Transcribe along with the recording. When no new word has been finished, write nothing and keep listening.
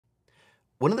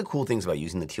One of the cool things about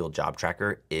using the Teal Job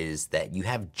Tracker is that you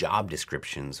have job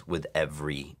descriptions with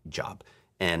every job.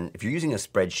 And if you're using a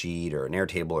spreadsheet or an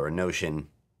Airtable or a Notion,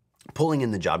 pulling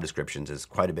in the job descriptions is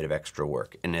quite a bit of extra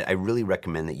work. And I really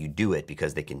recommend that you do it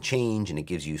because they can change and it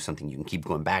gives you something you can keep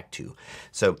going back to.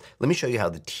 So let me show you how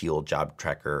the Teal Job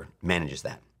Tracker manages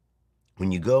that.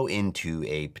 When you go into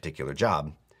a particular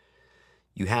job,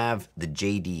 you have the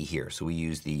JD here. So we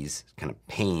use these kind of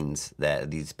panes,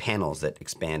 these panels that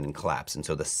expand and collapse. And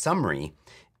so the summary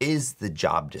is the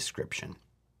job description.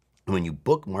 And when you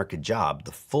bookmark a job,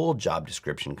 the full job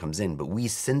description comes in, but we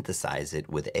synthesize it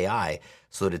with AI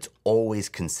so that it's always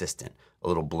consistent. A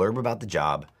little blurb about the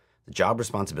job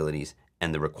responsibilities,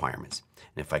 and the requirements.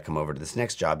 And if I come over to this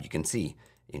next job, you can see,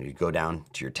 you go down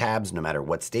to your tabs, no matter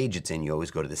what stage it's in, you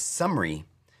always go to the summary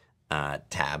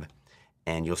tab,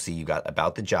 and you'll see you got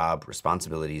about the job,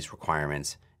 responsibilities,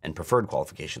 requirements, and preferred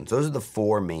qualifications. Those are the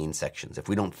four main sections. If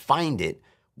we don't find it,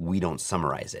 we don't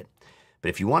summarize it. But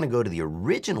if you want to go to the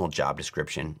original job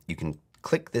description, you can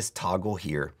click this toggle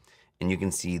here, and you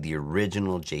can see the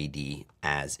original JD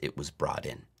as it was brought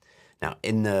in. Now,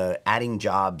 in the adding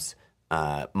jobs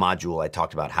module, I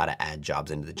talked about how to add jobs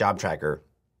into the job tracker,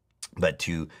 but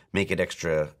to make it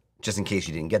extra, just in case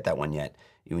you didn't get that one yet,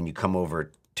 when you come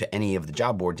over to any of the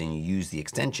job boards and you use the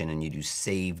extension and you do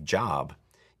save job,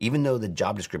 even though the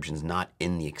job description is not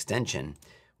in the extension,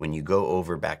 when you go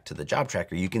over back to the job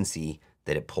tracker, you can see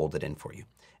that it pulled it in for you.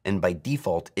 And by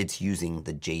default, it's using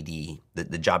the JD,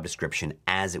 the job description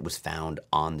as it was found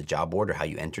on the job board or how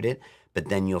you entered it. But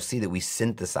then you'll see that we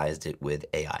synthesized it with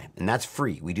AI. And that's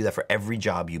free. We do that for every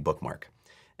job you bookmark.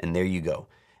 And there you go.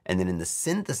 And then in the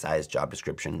synthesized job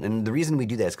description, and the reason we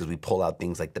do that is because we pull out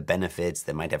things like the benefits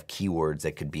that might have keywords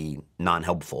that could be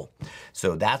non-helpful.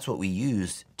 So that's what we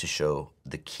use to show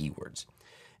the keywords.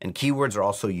 And keywords are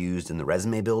also used in the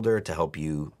resume builder to help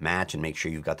you match and make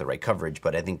sure you've got the right coverage.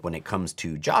 But I think when it comes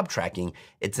to job tracking,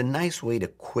 it's a nice way to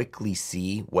quickly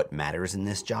see what matters in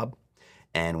this job.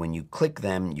 And when you click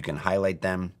them, you can highlight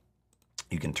them.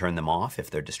 You can turn them off if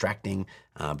they're distracting,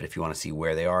 but if you want to see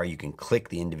where they are, you can click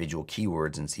the individual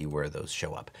keywords and see where those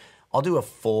show up. I'll do a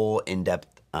full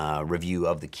in-depth review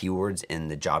of the keywords in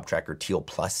the Job Tracker Teal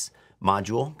Plus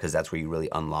module, because that's where you really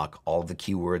unlock all of the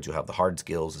keywords. You'll have the hard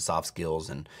skills, the soft skills,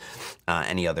 and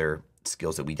any other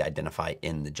skills that we identify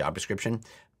in the job description.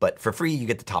 But for free, you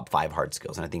get the top 5 hard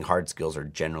skills. And I think hard skills are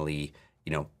generally,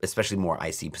 especially more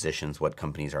IC positions, what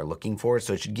companies are looking for.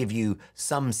 So it should give you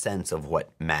some sense of what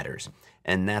matters.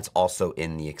 And that's also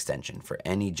in the extension. For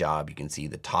any job, you can see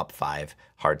the top 5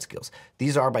 hard skills.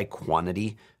 These are by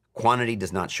quantity. Quantity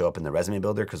does not show up in the resume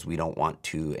builder because we don't want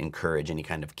to encourage any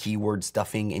kind of keyword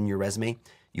stuffing in your resume.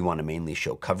 You want to mainly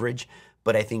show coverage.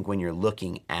 But I think when you're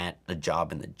looking at a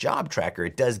job in the job tracker,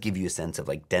 it does give you a sense of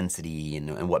like density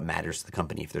and what matters to the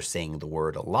company if they're saying the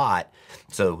word a lot.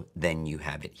 So then you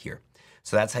have it here.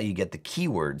 So that's how you get the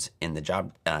keywords in the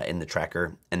job in the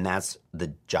tracker, and that's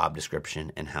the job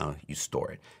description and how you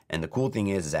store it. And the cool thing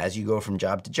is as you go from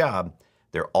job to job,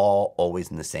 they're all always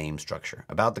in the same structure.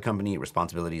 About the company,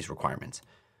 responsibilities, requirements.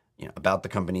 About the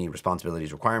company,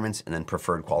 responsibilities, requirements, and then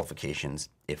preferred qualifications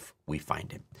if we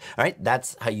find it. All right,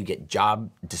 that's how you get job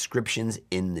descriptions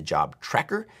in the job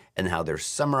tracker and how they're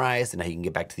summarized and how you can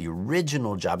get back to the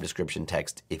original job description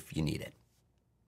text if you need it.